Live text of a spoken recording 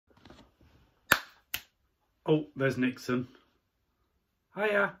Oh, there's Nixon.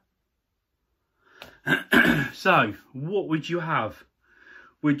 Hiya. So, what would you have?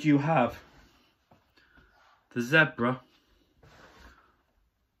 Would you have the zebra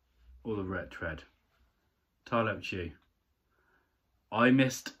or the red thread? Entirely up to you. I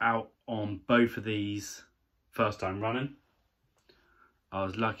missed out on both of these first time running. I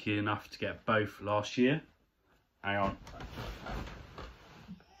was lucky enough to get both last year. Hang on.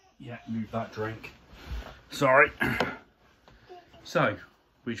 Yeah, move that drink. Sorry. So,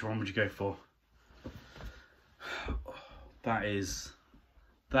 which one would you go for? That is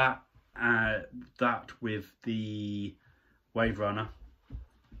that with the Wave Runner.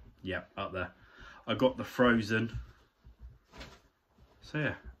 Yep, up there. I got the Frozen. So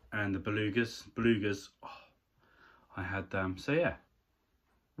yeah, and the Belugas. Oh, I had them. So yeah,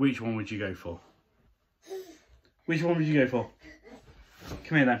 which one would you go for? Which one would you go for?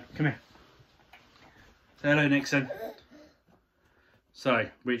 Come here then. Come here. Say hello, Nixon. So,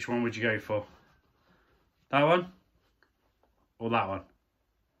 which one would you go for? That one? Or that one?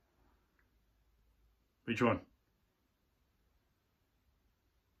 Which one?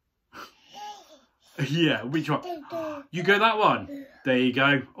 Yeah, which one? You go that one. There you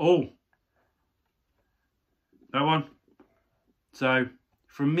go. Oh. That one. So,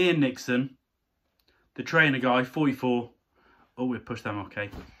 from me and Nixon, the trainer guy, 44. Oh, we'll push them, okay.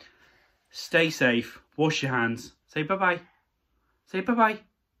 Stay safe. Wash your hands. Say bye-bye. Say bye-bye.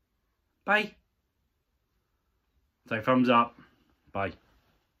 Bye. Say thumbs up. Bye.